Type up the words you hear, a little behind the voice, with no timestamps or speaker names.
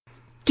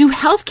Do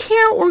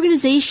healthcare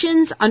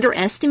organizations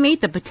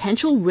underestimate the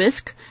potential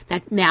risk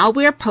that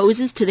malware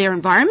poses to their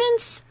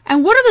environments?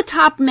 And what are the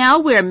top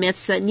malware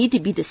myths that need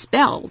to be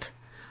dispelled?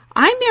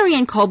 I'm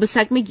Marianne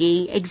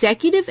Kolbasuk-McGee,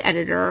 Executive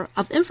Editor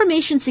of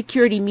Information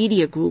Security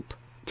Media Group.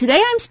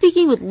 Today I'm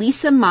speaking with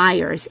Lisa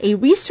Myers, a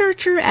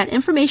researcher at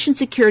information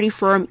security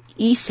firm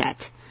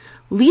ESET.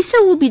 Lisa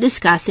will be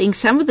discussing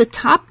some of the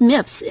top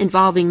myths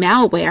involving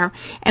malware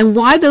and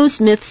why those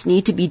myths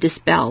need to be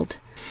dispelled.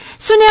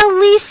 So now,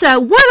 Lisa,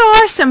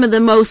 what are some of the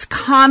most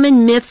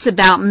common myths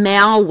about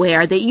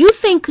malware that you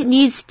think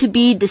needs to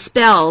be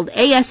dispelled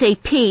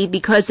ASAP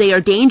because they are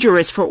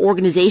dangerous for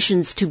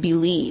organizations to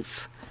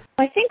believe?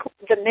 I think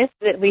the myth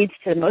that leads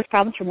to the most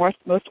problems for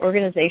most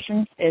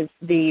organizations is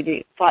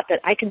the thought that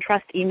I can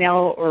trust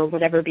email or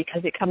whatever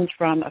because it comes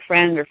from a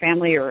friend or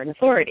family or an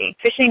authority.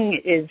 Phishing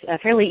is a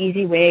fairly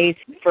easy way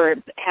for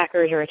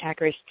hackers or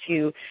attackers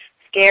to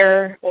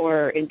scare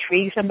or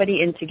intrigue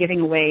somebody into giving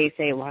away,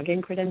 say,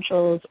 login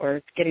credentials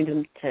or getting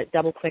them to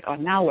double-click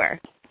on malware.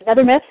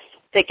 Another myth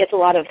that gets a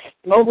lot of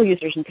mobile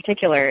users in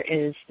particular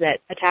is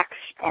that attacks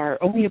are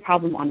only a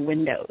problem on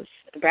Windows.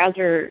 The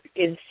browser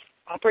is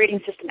operating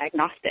system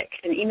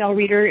agnostic. An email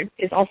reader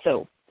is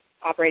also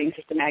operating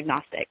system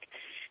agnostic.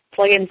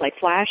 Plugins like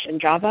Flash and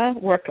Java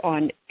work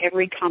on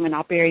every common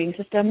operating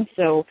system,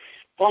 so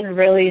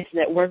vulnerabilities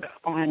that work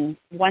on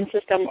one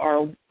system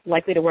are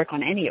likely to work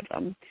on any of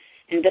them.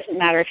 And it doesn't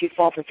matter if you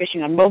fall for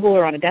phishing on mobile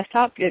or on a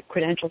desktop, your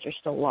credentials are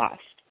still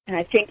lost. And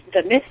I think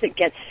the myth that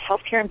gets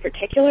healthcare in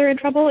particular in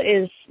trouble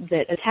is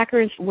that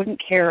attackers wouldn't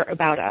care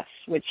about us,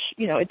 which,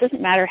 it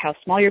doesn't matter how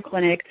small your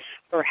clinic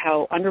or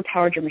how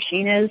underpowered your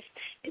machine is.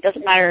 It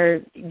doesn't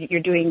matter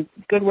you're doing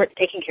good work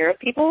taking care of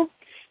people.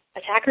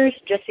 Attackers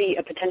just see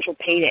a potential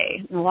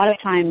payday. And a lot of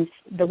times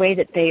the way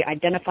that they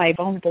identify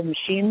vulnerable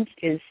machines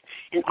is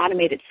an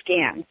automated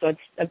scan. So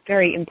it's a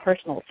very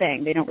impersonal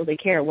thing. They don't really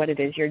care what it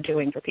is you're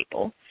doing for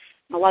people.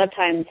 A lot of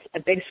times a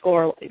big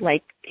score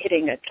like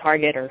hitting a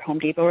Target or Home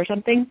Depot or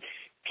something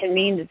can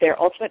mean that their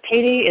ultimate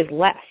payday is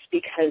less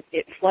because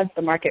it floods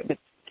the market with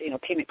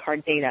payment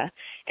card data,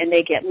 and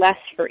they get less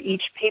for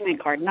each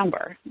payment card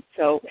number.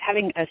 So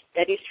having a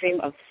steady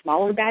stream of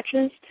smaller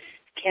batches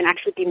can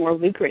actually be more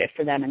lucrative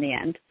for them in the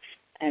end.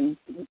 And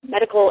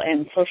medical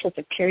and social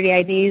security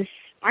IDs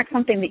aren't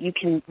something that you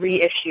can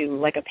reissue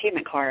like a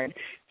payment card,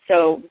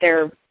 so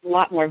they're a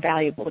lot more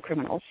valuable to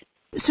criminals.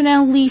 So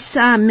now,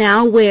 Lisa,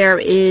 malware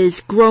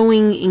is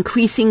growing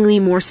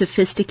increasingly more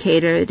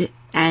sophisticated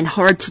and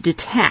hard to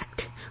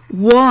detect.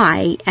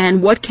 Why,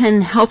 and what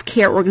can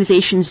healthcare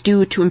organizations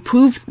do to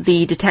improve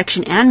the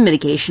detection and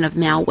mitigation of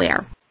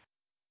malware?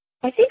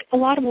 I think a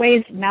lot of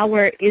ways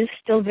malware is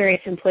still very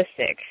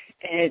simplistic.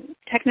 And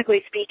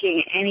technically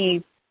speaking,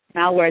 any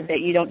malware that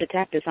you don't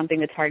detect is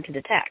something that's hard to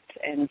detect,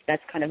 and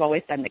that's kind of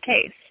always been the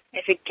case.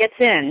 If it gets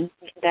in,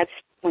 that's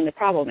when the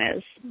problem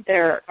is.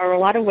 There are a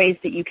lot of ways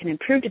that you can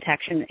improve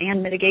detection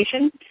and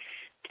mitigation.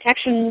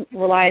 Detection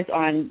relies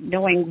on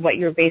knowing what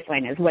your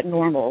baseline is, what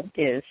normal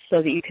is,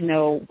 so that you can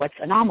know what's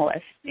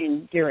anomalous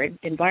in your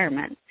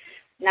environment.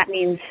 And that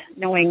means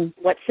knowing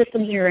what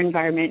systems in your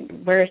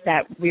environment, where's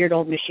that weird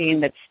old machine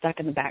that's stuck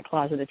in the back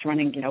closet that's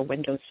running,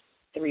 Windows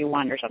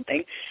 3.1 or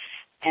something.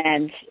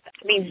 And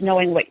it means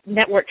knowing what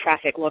network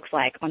traffic looks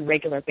like on a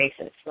regular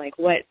basis, like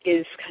what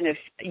is kind of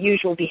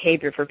usual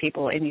behavior for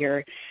people in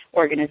your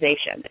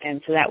organization.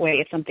 And so that way,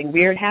 if something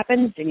weird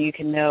happens, then you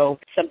can know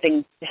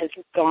something has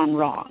gone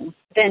wrong.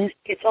 Then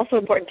it's also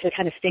important to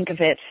kind of think of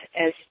it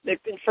as,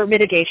 for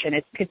mitigation,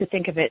 it's good to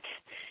think of it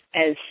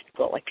as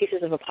like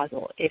pieces of a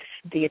puzzle. If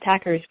the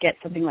attackers get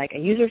something like a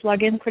user's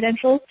login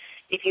credential,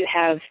 if you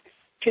have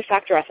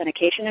two-factor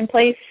authentication in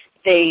place,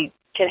 they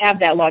can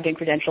have that login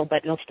credential,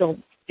 but they'll still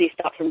be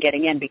stopped from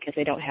getting in because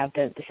they don't have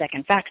the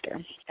second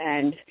factor.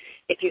 And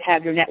if you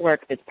have your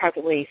network that's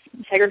properly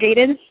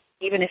segregated,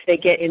 even if they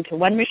get into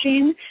one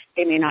machine,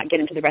 they may not get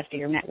into the rest of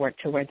your network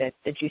to where the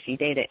juicy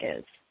data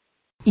is.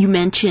 You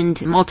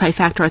mentioned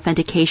multi-factor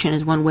authentication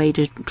as one way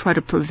to try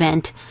to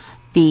prevent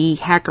the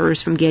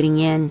hackers from getting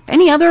in.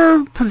 Any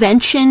other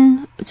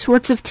prevention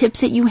sorts of tips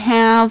that you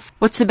have?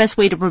 What's the best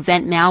way to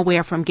prevent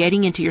malware from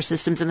getting into your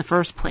systems in the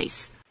first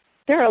place?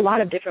 There are a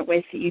lot of different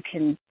ways that you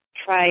can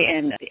try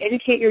and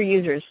educate your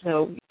users.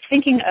 So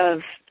thinking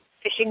of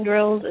phishing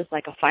drills as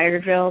like a fire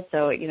drill.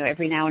 So,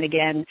 every now and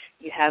again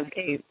you have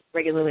a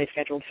regularly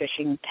scheduled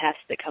phishing test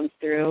that comes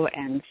through,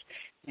 and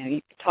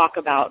you talk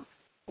about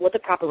what the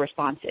proper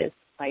response is.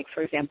 Like,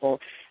 for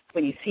example,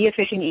 when you see a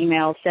phishing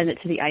email, send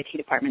it to the IT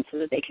department so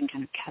that they can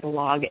kind of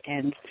catalog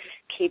and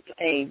keep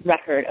a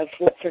record of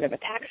what sort of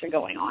attacks are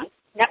going on.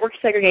 Network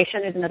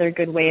segregation is another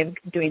good way of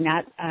doing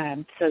that,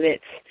 so that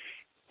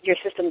your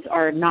systems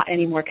are not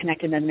any more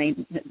connected than they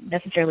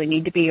necessarily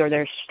need to be, or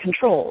there's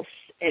controls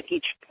at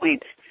each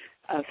point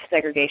of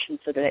segregation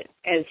so that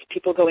as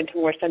people go into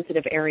more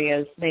sensitive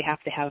areas, they have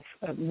to have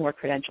more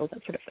credentials,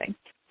 that sort of thing.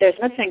 There's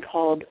another thing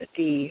called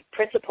the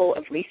principle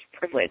of least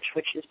privilege,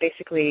 which is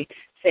basically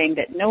saying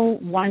that no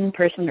one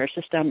person or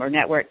system or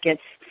network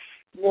gets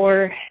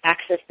more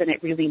access than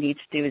it really needs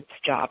to do its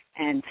job.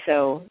 And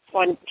so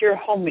on your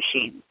home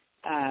machine,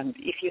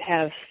 If you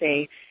have,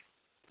 say,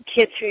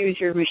 kids who use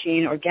your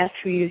machine or guests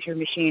who use your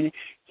machine,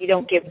 you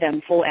don't give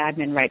them full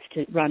admin rights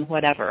to run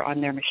whatever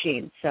on their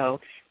machine.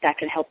 So that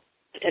can help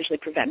potentially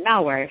prevent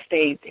malware.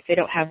 If they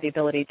don't have the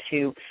ability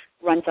to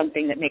run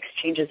something that makes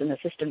changes in the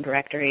system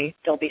directory,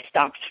 they'll be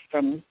stopped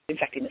from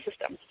infecting the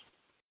system.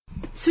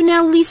 So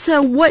now,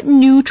 Lisa, what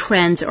new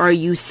trends are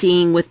you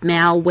seeing with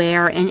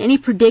malware, and any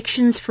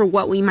predictions for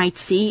what we might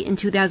see in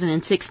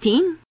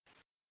 2016?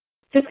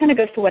 This kind of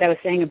goes to what I was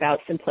saying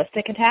about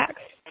simplistic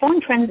attacks.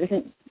 Following trends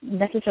isn't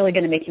necessarily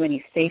going to make you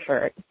any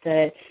safer.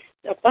 A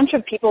bunch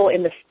of people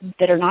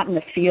that are not in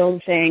the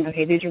field saying,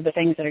 okay, these are the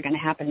things that are going to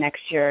happen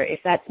next year,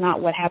 if that's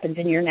not what happens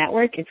in your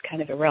network, it's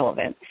kind of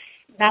irrelevant.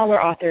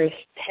 Malware authors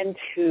tend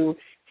to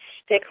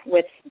stick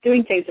with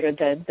doing things that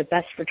are the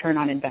best return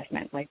on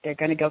investment, like they're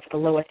going to go for the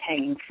lowest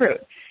hanging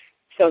fruit.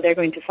 So they're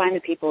going to find the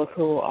people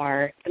who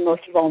are the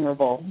most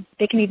vulnerable.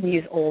 They can even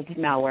use old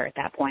malware at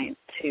that point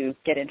to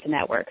get into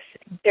networks.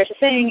 There's a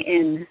saying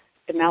in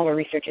the malware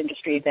research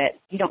industry that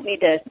you don't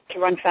need to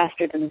run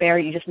faster than the bear,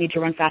 you just need to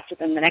run faster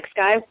than the next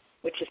guy,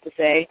 which is to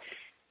say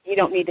you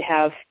don't need to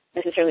have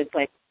necessarily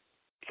like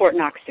Fort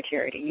Knox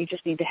security. You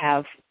just need to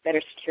have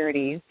better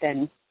security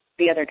than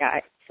the other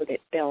guy so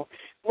that they'll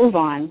move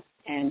on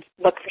and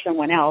look for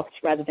someone else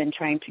rather than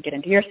trying to get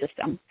into your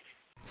system.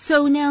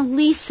 So now,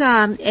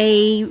 Lisa,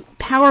 a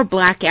power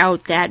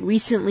blackout that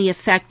recently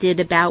affected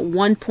about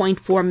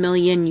 1.4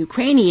 million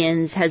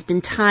Ukrainians has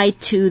been tied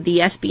to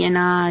the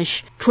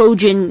espionage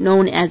Trojan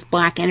known as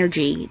Black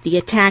Energy. The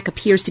attack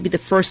appears to be the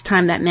first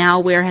time that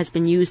malware has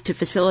been used to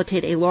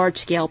facilitate a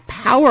large-scale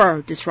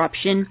power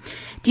disruption.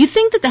 Do you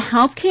think that the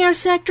healthcare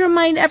sector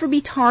might ever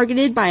be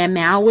targeted by a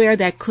malware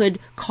that could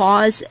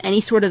cause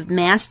any sort of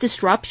mass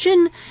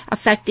disruption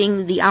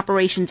affecting the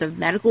operations of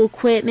medical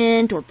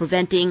equipment or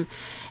preventing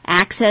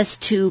access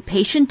to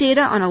patient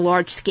data on a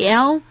large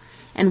scale,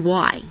 and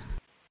why?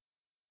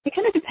 It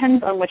kind of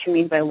depends on what you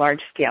mean by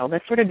large scale.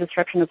 This sort of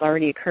disruption has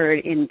already occurred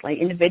in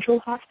individual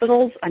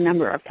hospitals a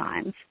number of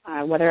times.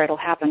 Whether it'll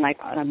happen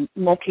on a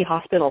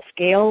multi-hospital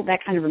scale,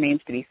 that kind of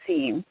remains to be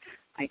seen.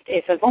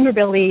 If a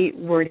vulnerability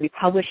were to be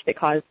published that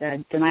caused a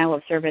denial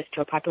of service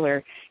to a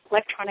popular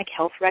electronic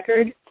health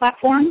record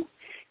platform,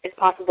 it's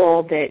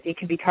possible that it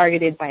could be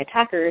targeted by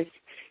attackers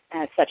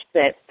such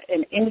that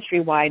an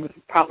industry-wide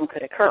problem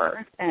could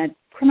occur. And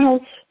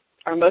criminals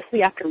are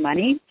mostly after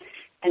money,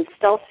 and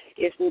stealth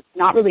is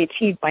not really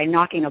achieved by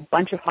knocking a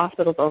bunch of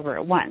hospitals over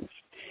at once.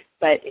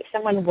 But if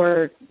someone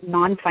were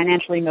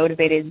non-financially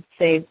motivated,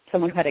 say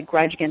someone who had a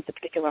grudge against a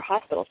particular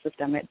hospital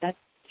system, that's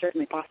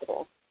certainly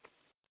possible.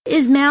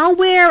 Is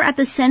malware at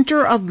the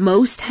center of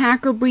most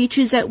hacker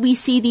breaches that we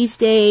see these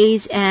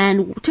days?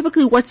 And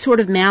typically, what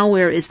sort of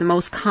malware is the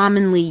most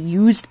commonly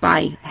used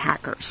by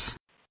hackers?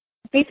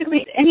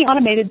 Basically, any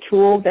automated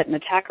tool that an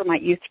attacker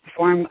might use to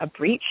perform a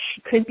breach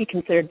could be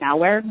considered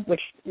malware,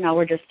 which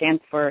malware just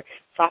stands for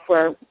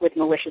software with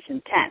malicious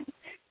intent.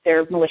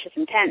 Their malicious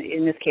intent,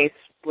 in this case,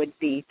 would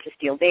be to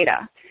steal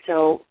data.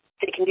 So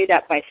they can do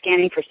that by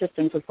scanning for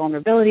systems with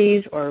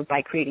vulnerabilities or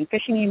by creating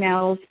phishing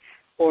emails,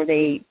 or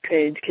they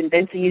could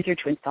convince a user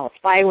to install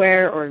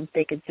spyware, or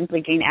they could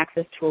simply gain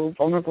access to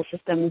vulnerable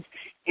systems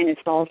and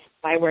install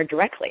spyware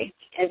directly.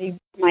 As you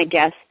might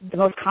guess, the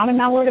most common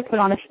malware to put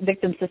on a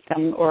victim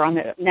system or on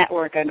a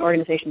network, an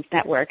organization's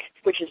network,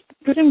 which is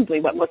presumably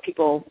what most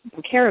people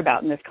care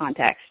about in this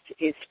context,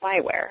 is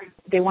spyware.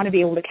 They want to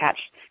be able to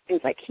catch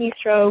things like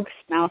keystrokes,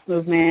 mouse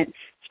movement,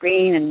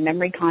 screen and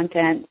memory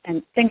content,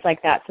 and things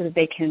like that so that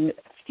they can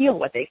steal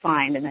what they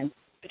find and then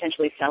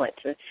potentially sell it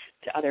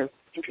to other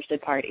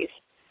interested parties.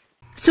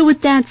 So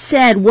with that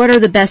said, what are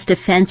the best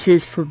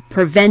defenses for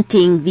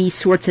preventing these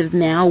sorts of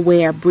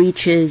malware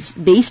breaches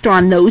based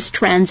on those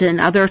trends and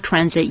other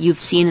trends that you've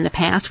seen in the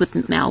past with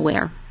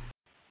malware?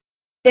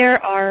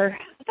 There are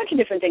a bunch of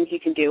different things you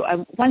can do.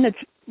 One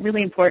that's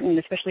really important,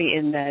 especially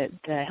in the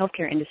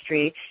healthcare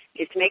industry,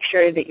 is to make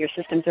sure that your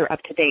systems are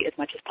up to date as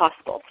much as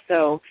possible.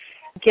 So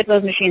get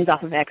those machines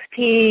off of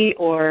XP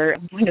or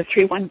Windows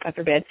 3.1, God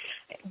forbid.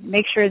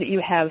 Make sure that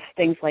you have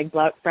things like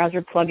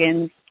browser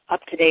plugins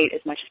up to date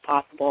as much as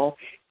possible.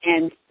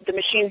 And the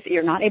machines that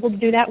you're not able to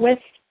do that with,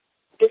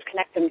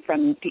 disconnect them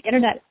from the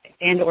internet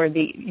and or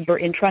your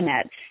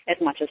intranet as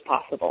much as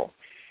possible.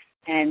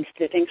 And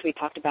the things we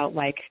talked about,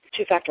 like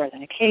two-factor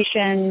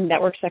authentication,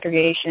 network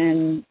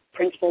segregation,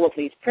 principle of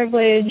least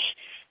privilege.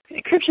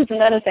 Encryption is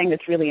another thing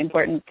that's really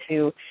important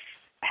to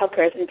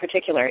healthcare in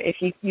particular.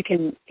 If you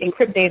can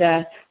encrypt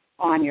data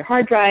on your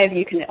hard drive,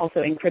 you can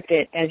also encrypt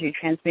it as you're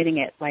transmitting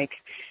it, like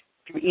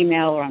through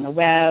email or on the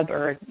web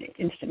or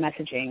instant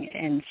messaging.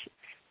 And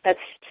that's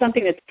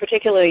something that's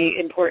particularly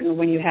important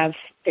when you have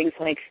things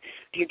like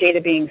your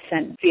data being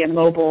sent via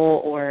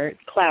mobile or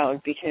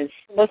cloud, because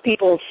most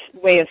people's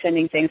way of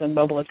sending things on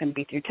mobile is going to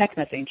be through text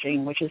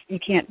messaging, which is, you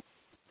can't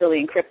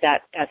really encrypt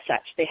that as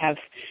such. They have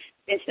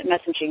instant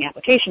messaging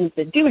applications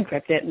that do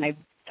encrypt it, and I've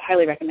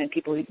highly recommend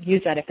people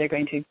use that if they're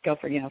going to go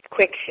for,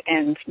 quick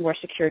and more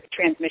secure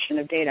transmission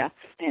of data.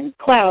 And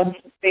cloud's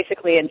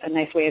basically a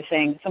nice way of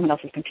saying someone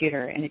else's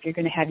computer. And if you're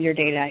going to have your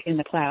data in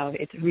the cloud,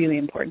 it's really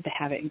important to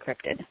have it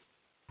encrypted.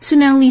 So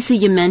now, Lisa,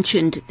 you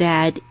mentioned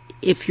that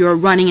if you're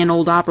running an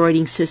old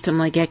operating system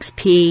like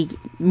XP,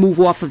 move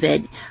off of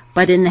it.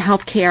 But in the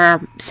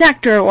healthcare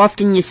sector,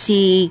 often you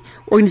see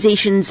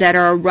organizations that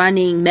are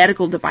running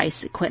medical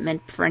device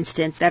equipment, for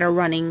instance, that are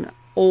running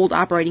old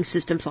operating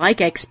systems like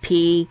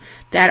XP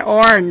that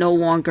are no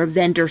longer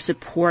vendor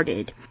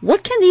supported.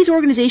 What can these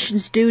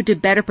organizations do to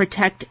better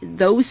protect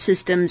those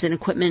systems and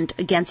equipment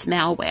against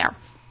malware?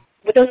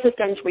 With those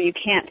systems where you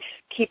can't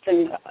keep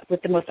them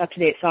with the most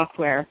up-to-date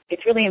software,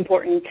 it's really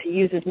important to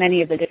use as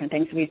many of the different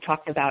things we've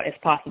talked about as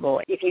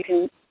possible. If you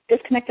can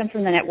disconnect them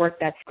from the network,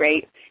 that's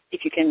great.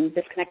 If you can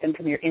disconnect them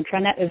from your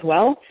intranet as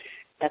well,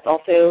 that's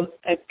also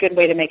a good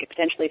way to make it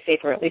potentially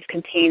safer, or at least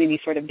contain any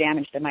sort of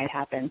damage that might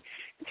happen.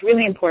 It's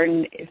really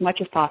important, as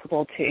much as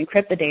possible, to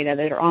encrypt the data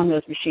that are on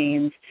those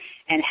machines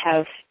and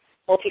have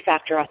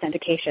multi-factor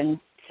authentication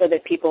so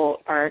that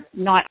people are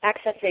not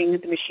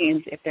accessing the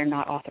machines if they're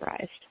not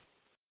authorized.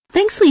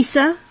 Thanks,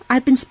 Lisa.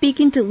 I've been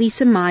speaking to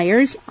Lisa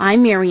Myers.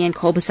 I'm Marianne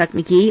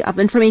Kolbasuk-McGee of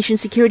Information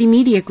Security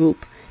Media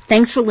Group.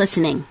 Thanks for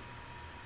listening.